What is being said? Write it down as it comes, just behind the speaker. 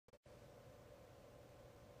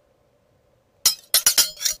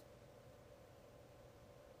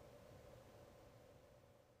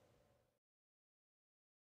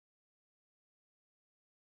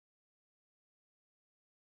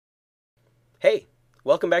Hey,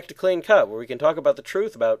 welcome back to Clean Cut, where we can talk about the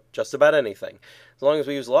truth about just about anything, as long as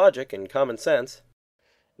we use logic and common sense.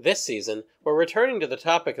 This season, we're returning to the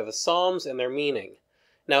topic of the Psalms and their meaning.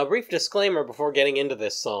 Now, a brief disclaimer before getting into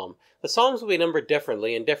this psalm. The Psalms will be numbered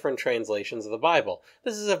differently in different translations of the Bible.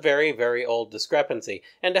 This is a very, very old discrepancy,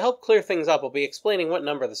 and to help clear things up, we'll be explaining what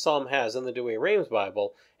number the psalm has in the Douay-Rheims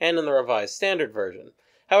Bible and in the Revised Standard Version.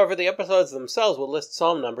 However, the episodes themselves will list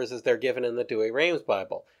psalm numbers as they're given in the Douay-Rheims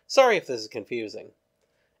Bible. Sorry if this is confusing.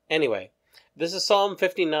 Anyway, this is Psalm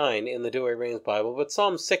 59 in the Douay-Rheims Bible, but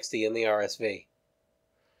Psalm 60 in the RSV.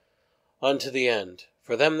 Unto the end,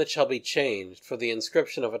 for them that shall be changed, for the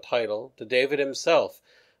inscription of a title, to David himself,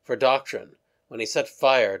 for doctrine, when he set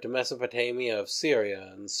fire to Mesopotamia of Syria,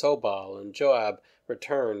 and Sobal and Joab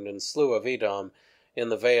returned and slew of Edom in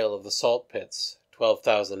the vale of the salt pits,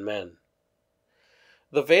 12,000 men.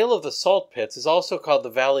 The Vale of the Salt Pits is also called the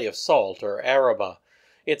Valley of Salt, or Arabah.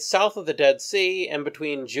 It's south of the Dead Sea and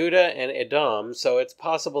between Judah and Edom, so it's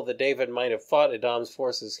possible that David might have fought Edom's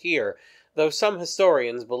forces here, though some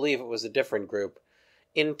historians believe it was a different group.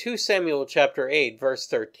 In 2 Samuel chapter 8, verse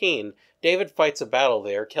 13, David fights a battle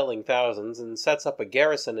there, killing thousands, and sets up a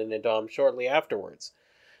garrison in Edom shortly afterwards.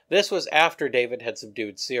 This was after David had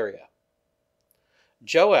subdued Syria.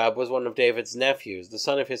 Joab was one of David's nephews, the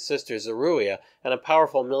son of his sister Zeruiah, and a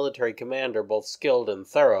powerful military commander, both skilled and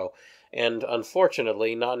thorough, and,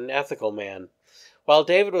 unfortunately, not an ethical man. While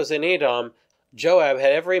David was in Edom, Joab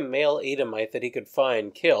had every male Edomite that he could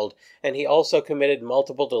find killed, and he also committed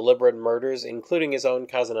multiple deliberate murders, including his own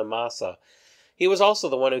cousin Amasa. He was also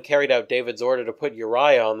the one who carried out David's order to put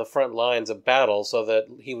Uriah on the front lines of battle so that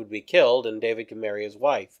he would be killed and David could marry his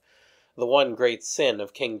wife, the one great sin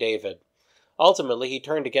of King David. Ultimately, he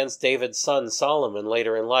turned against David's son Solomon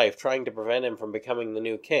later in life, trying to prevent him from becoming the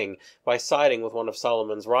new king by siding with one of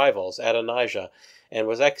Solomon's rivals, Adonijah, and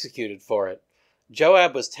was executed for it.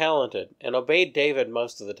 Joab was talented and obeyed David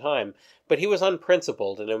most of the time, but he was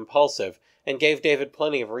unprincipled and impulsive, and gave David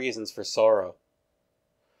plenty of reasons for sorrow.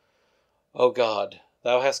 O God,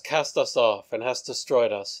 thou hast cast us off, and hast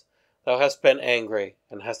destroyed us. Thou hast been angry,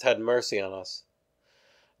 and hast had mercy on us.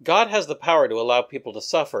 God has the power to allow people to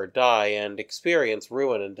suffer, die, and experience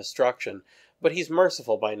ruin and destruction, but he's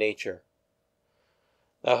merciful by nature.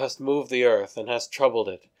 Thou hast moved the earth, and hast troubled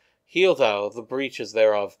it. Heal thou the breaches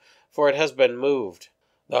thereof, for it has been moved.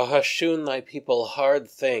 Thou hast shewn thy people hard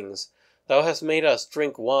things. Thou hast made us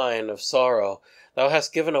drink wine of sorrow. Thou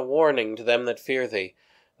hast given a warning to them that fear thee,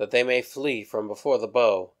 that they may flee from before the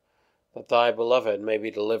bow, that thy beloved may be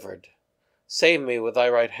delivered. Save me with thy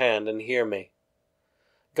right hand, and hear me.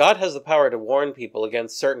 God has the power to warn people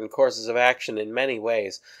against certain courses of action in many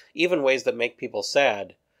ways, even ways that make people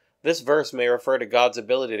sad. This verse may refer to God's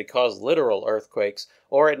ability to cause literal earthquakes,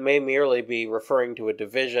 or it may merely be referring to a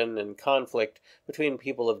division and conflict between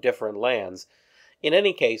people of different lands. In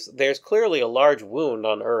any case, there's clearly a large wound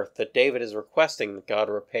on earth that David is requesting that God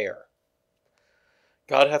repair.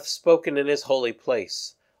 God hath spoken in his holy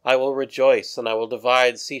place. I will rejoice, and I will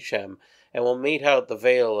divide Shechem, and will mete out the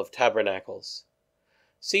vale of tabernacles.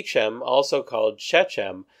 Shechem, also called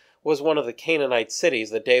Shechem, was one of the Canaanite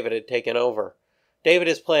cities that David had taken over. David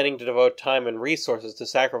is planning to devote time and resources to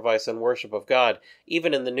sacrifice and worship of God,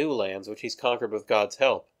 even in the new lands which he's conquered with God's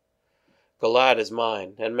help. Gilad is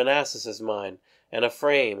mine, and Manasseh is mine, and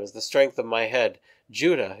Ephraim is the strength of my head.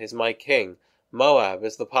 Judah is my king. Moab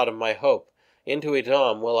is the pot of my hope. Into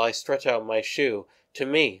Edom will I stretch out my shoe. To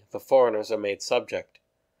me the foreigners are made subject.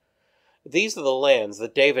 These are the lands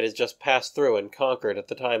that David has just passed through and conquered at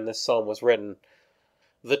the time this psalm was written.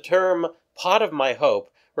 The term pot of my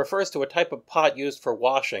hope refers to a type of pot used for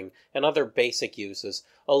washing and other basic uses,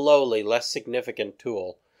 a lowly, less significant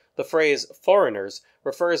tool. The phrase foreigners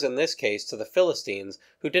refers in this case to the Philistines,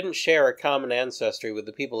 who didn't share a common ancestry with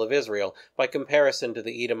the people of Israel by comparison to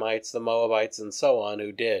the Edomites, the Moabites, and so on,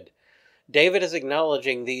 who did. David is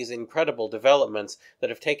acknowledging these incredible developments that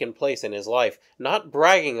have taken place in his life, not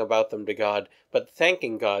bragging about them to God, but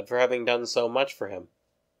thanking God for having done so much for him.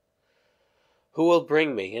 Who will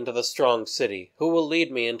bring me into the strong city? Who will lead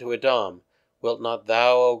me into Edom? Wilt not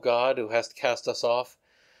thou, O God, who hast cast us off?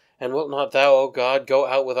 And wilt not thou, O God, go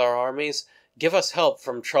out with our armies? Give us help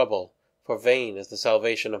from trouble, for vain is the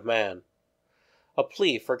salvation of man. A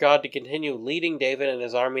plea for God to continue leading David and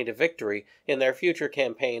his army to victory in their future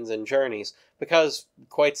campaigns and journeys, because,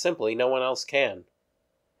 quite simply, no one else can.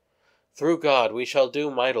 Through God we shall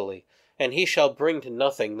do mightily, and he shall bring to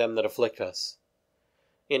nothing them that afflict us.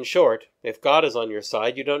 In short, if God is on your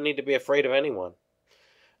side, you don't need to be afraid of anyone.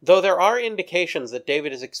 Though there are indications that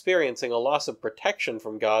David is experiencing a loss of protection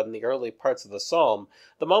from God in the early parts of the psalm,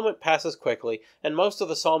 the moment passes quickly, and most of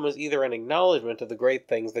the psalm is either an acknowledgement of the great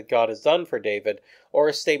things that God has done for David, or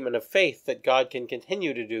a statement of faith that God can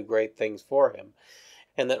continue to do great things for him,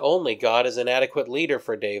 and that only God is an adequate leader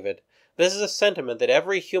for David. This is a sentiment that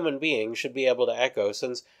every human being should be able to echo,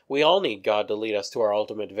 since we all need God to lead us to our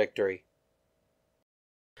ultimate victory.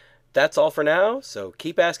 That's all for now, so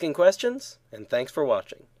keep asking questions, and thanks for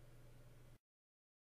watching.